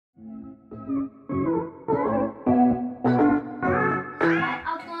I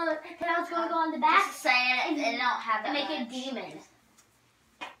was gonna go on the back. Just say it. They don't have that Make much. a demon.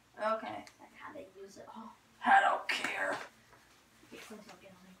 Okay. Like how they use it. Oh. I don't care. Please don't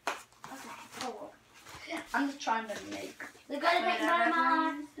get on me. Okay. Oh. I'm just trying to make. We gotta make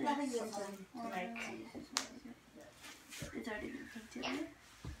my Nothing Nothing else. Like, it's already been painted.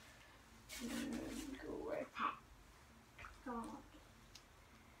 Go right.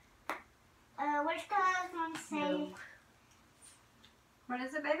 Which colors want to say? No. What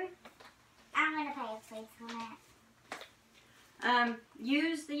is it, baby? I'm gonna pay a place on it.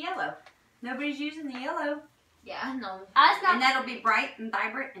 Use the yellow. Nobody's using the yellow. Yeah, no. And that'll be bright and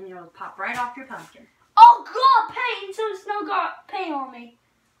vibrant, and it'll pop right off your pumpkin. Oh God, paint! So it's no got paint on me.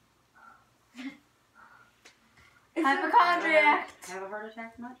 Hypochondriac. Have a heart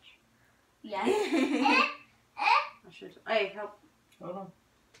attack much? Yes. I should. Hey, help. Hold on.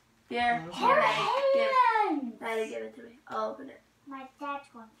 Here. Her Maddie, hands. give it to me. I'll open it. My dad's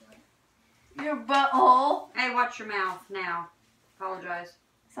going to do it. Your butthole. Hey, watch your mouth now. Apologize.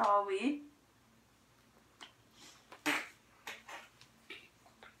 Sorry.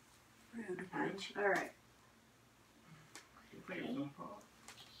 Rude bitch. Alright.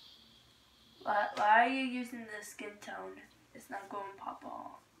 Why are you using the skin tone? It's not going to pop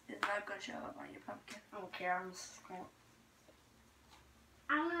on. It's not going to show up on your pumpkin. I don't care. I'm just going.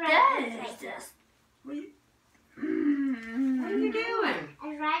 I'm gonna That write is this right just. What are you doing?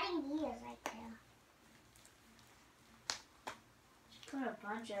 I'm writing these right there. Put a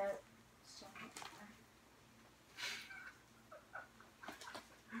bunch of stuff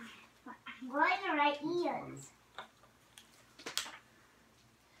I'm going to write ears.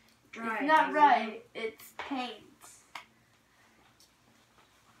 Dry. It's not right. It's paint.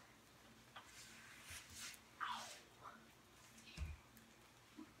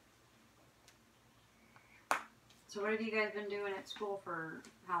 So what have you guys been doing at school for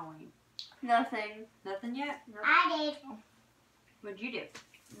Halloween? Nothing. Nothing yet? Nope. I did. What'd you do?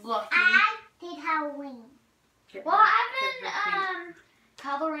 Lucky. I did Halloween. Well, I've been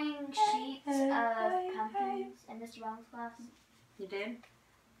coloring sheets of pumpkins in Mr. Brown's class. You did?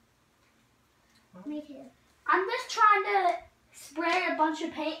 Me too. I'm just trying to spray a bunch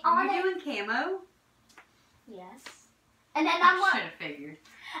of paint on Are it. you doing camo? Yes. And then I'm I like, should have figured.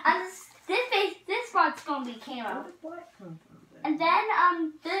 and this part's gonna be camo. And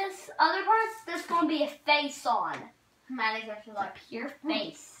then this other part's just gonna be a face on. Maddie's actually Like like, pure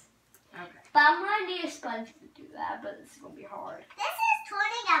face. Okay. But I'm gonna need a sponge to do that, but it's gonna be hard. this is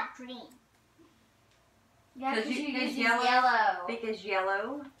turning out green. Yeah, Because you use Yellow. Because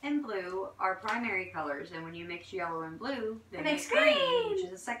yellow and blue are primary colors, and when you mix yellow and blue, they It make makes green, green. which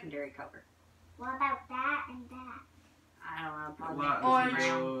is a secondary color. What about that and that? I don't know. Probably Why make is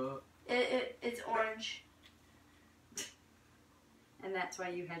brown. It's orange. And that's why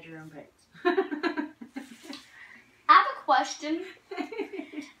you had your own paints. I have a question.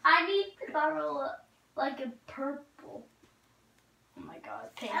 I need to borrow like a purple. Oh my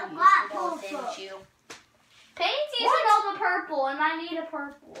god, paint I used got all purple. didn't you? Paint's using all the purple and I need a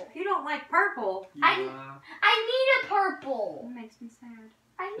purple. If you don't like purple, I need a purple. it makes me sad.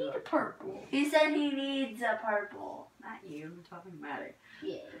 I need a purple. He said he needs a purple. Not you. I'm talking about it.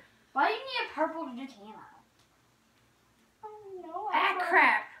 Yeah. Why do you need a purple to do camo? I don't know. Ah,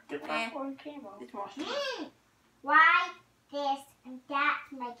 crap. Do purple and camo. It's washing. Why this and that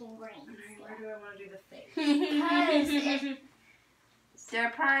making green? Where do I want to do the face?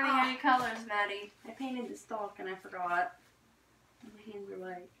 They're primary colors, Maddie. I painted the stalk and I forgot. My hands are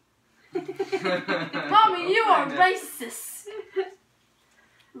like. Mommy, you are racist.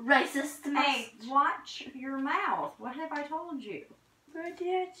 Racist to Hey, watch your mouth. What have I told you?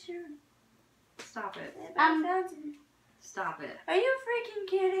 Stop it. Stop it. Are you freaking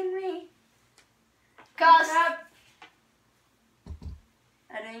kidding me? Gus.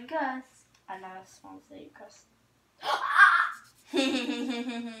 I didn't cuss. I know I just want to say you cuss.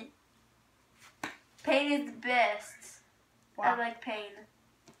 Pain is the best. I like pain.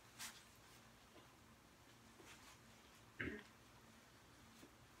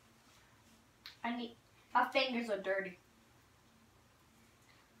 My fingers are dirty.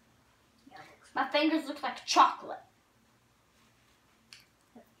 My fingers look like chocolate.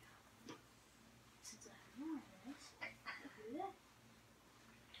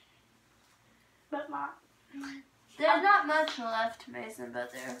 But There's not much left, Mason,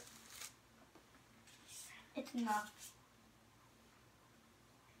 but there. it's enough.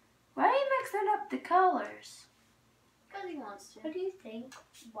 Why are you mixing up the colors? Because he wants to. What do you think?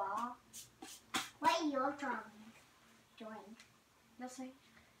 Wow. What are you doing? Nothing.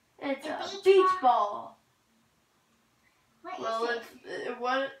 It's A a beach beach ball. What is Well, it?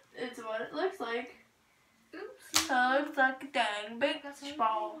 it's what it looks like. Oops. It looks like a dang beach Got some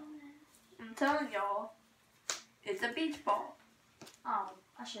ball. on it. I'm telling y'all, it's a beach ball. Oh,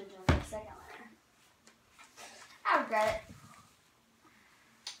 I should have done the second layer. I regret it.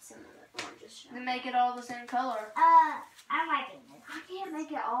 Some of the oranges show. They make it all the same color. I'm liking this. I can't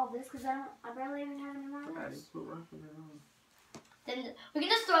make it all this because I barely even have any more layers. Then we can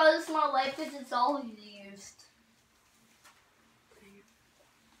just throw this more away because it's all used.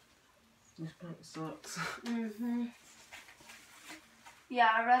 This paint sucks. Mm-hmm. Yeah,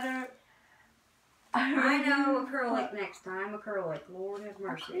 I know acrylic next time. Acrylic. Lord have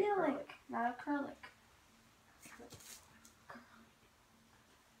mercy. Acrylic, not acrylic.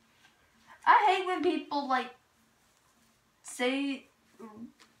 I hate when people like say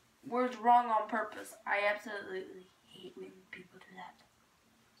words wrong on purpose. I absolutely hate when people do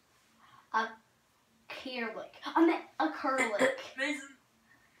that. Acrylic. I meant acrylic. Mason,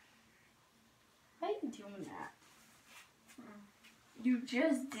 Why are you doing that? you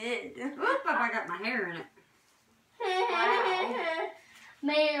just did. Oop, I got my hair in it.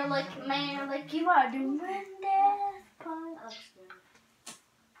 Mayor, you are doing death punch. That looks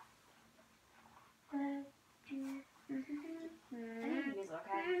good. I think these are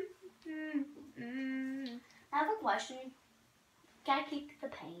okay. I have a question. Can I keep the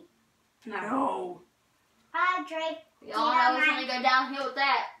paint? No. Drake. We all know it's gonna go downhill with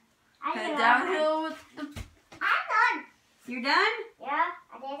that. Head downhill with the. I'm done. You're done? Yeah,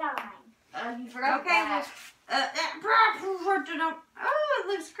 I did all mine. You forgot Okay, that. oh, it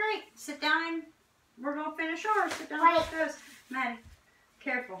looks great. Sit down and we're gonna finish ours. Sit down. Wait. Let's go. Maddie,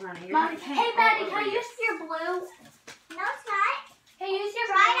 careful, honey. You're Mommy, gonna paint hey, all Maddie, over can I you. use your blue? No, it's not. Can I use your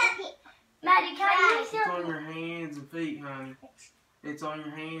Try blue? it. Maddie, can I use It's your on blue? your hands and feet, honey. It's on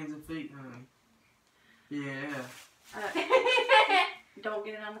your hands and feet, honey. Yeah. Don't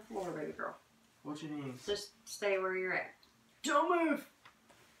get it on the floor, baby girl. Watch your hands. Just stay where you're at. Don't move.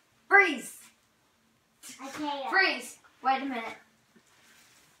 Freeze! Okay. Freeze! Wait a minute.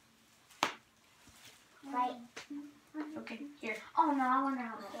 Right. Okay, here. Oh no, I wonder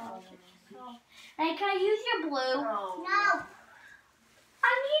how much. Hey, can I use your blue? No. I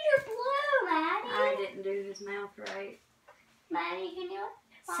need your blue, Maddie. I didn't do his mouth right. Maddie, can you?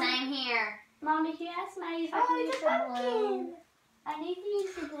 Same here. Mommy, can you ask Maddie if I Oh, can it's use a the pumpkin. blue? I need to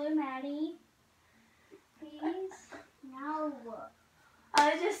use the blue, Maddie. Please? No. I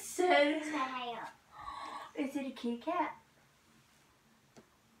just said, Stand up. is it a Kit Kat?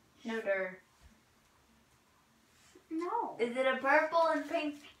 No, dirt. No. Is it a purple and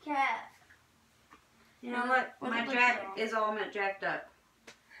pink cat? You know what? What My did we jack draw? is all meant jacked up.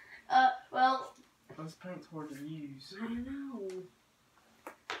 Well, This paint's hard to use. I know.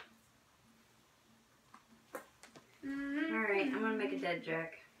 Alright, I'm gonna make a dead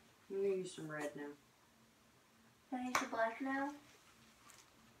jack. I'm gonna use some red now. can I use the black now?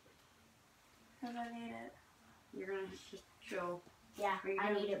 Because I need it. You're gonna just chill. Yeah, Are you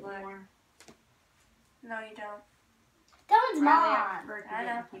I doing need it black? more. No, you don't. That one's Riley, mine. I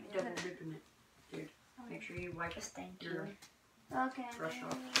know. Keep double dipping it. Dude, make sure you wipe Just thank your... you. Okay, Brush then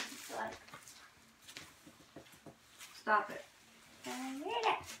off. I use black. Stop it. I need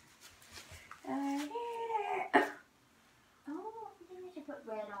it. I need it. Oh, I think I should put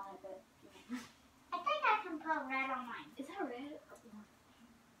red on it, but I think I can put red on mine. Is that red?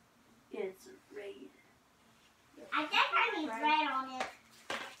 It's red. I think I need red on it.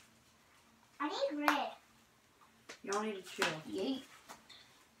 I need red. Y'all need to chill. Yeet.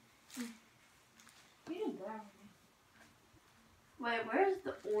 You didn't burn. Wait, where's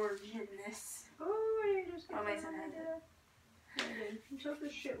the orange in this? Oh, you just Oh, Mason had it. You hope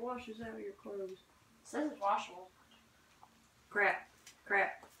this shit washes out of your clothes. It says it's washable. Crap.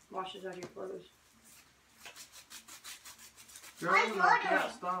 Crap. Washes out of your clothes. Girl, I'm knock ordering.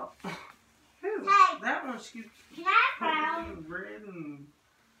 out, stop. Who? Hey, That one scoops can I have brown? red and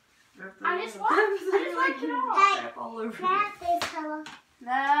everything. I just else. want. I just like it all. Hey, Crap all over can I you. have this color?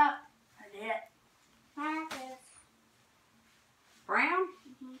 No, I did it. Can I have this? Brown?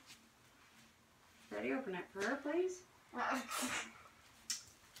 Ready? Open it for her, please.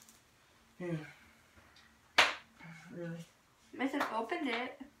 Yeah. Really? Mason opened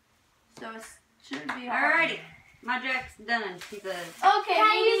it, so it should be hard. Alrighty. My jack's done. He says. Okay, Can I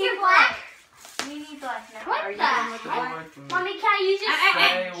we use need your black? We need black now. What Are you the done with the Stay heck? black? away from me. Mommy, can I use your Stay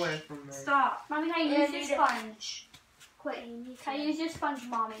sponge? away from me. Stop. Mommy, can I Yeah, use your need it. sponge? Quick, you need Can I use your sponge,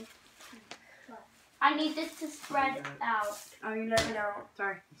 Mommy? I need this to spread out. Oh, you let me know.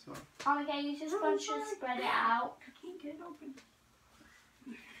 Sorry. That's fine. Mommy, can I use your sponge to spread it out? I can't get it open.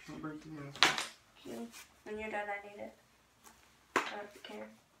 break your hands. When you're done, I need it. I don't care.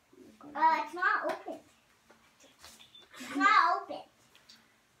 It's not open. It's not open.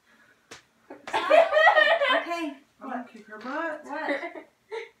 Okay. I'm gonna kick her butt. What?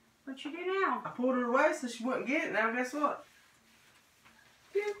 What you do now? I pulled her away so she wouldn't get it. Now guess what?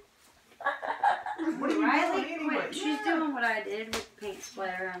 What are you Riley, doing anyway? quit. She's doing what I did with the paint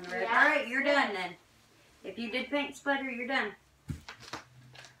splatter on the red. Yeah. Alright, you're done then. If you did paint splatter, you're done.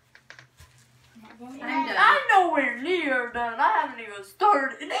 I'm done. I'm nowhere near done. I haven't even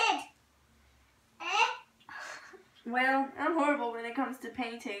started. Well, I'm horrible when it comes to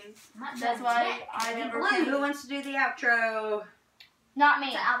painting. That's why I never who wants to do the outro? Not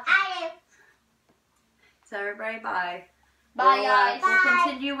me. So everybody, bye. Bye, We'll, guys. We'll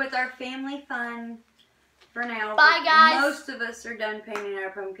continue with our family fun for now. Bye, but guys. Most of us are done painting our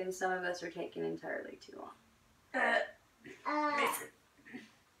pumpkins. Some of us are taking entirely too long.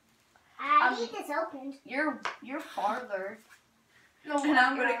 I need this opened. You're farther. No, And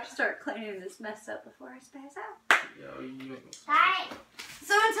I'm going to start cleaning this mess up before I spaz out. Yo, you ain't Bye.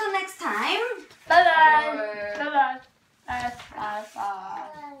 So until next time. Bye bye. Bye bye. Bye bye.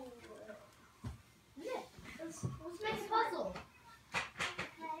 Let's make a puzzle.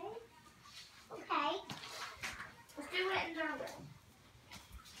 Okay. Let's do it in our way.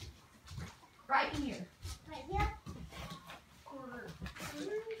 Right here. Right here.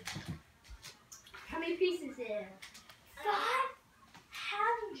 How many pieces is?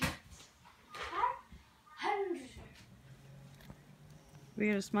 500. 500. We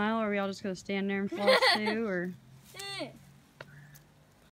gonna smile, or are we all just gonna stand there and floss too, or?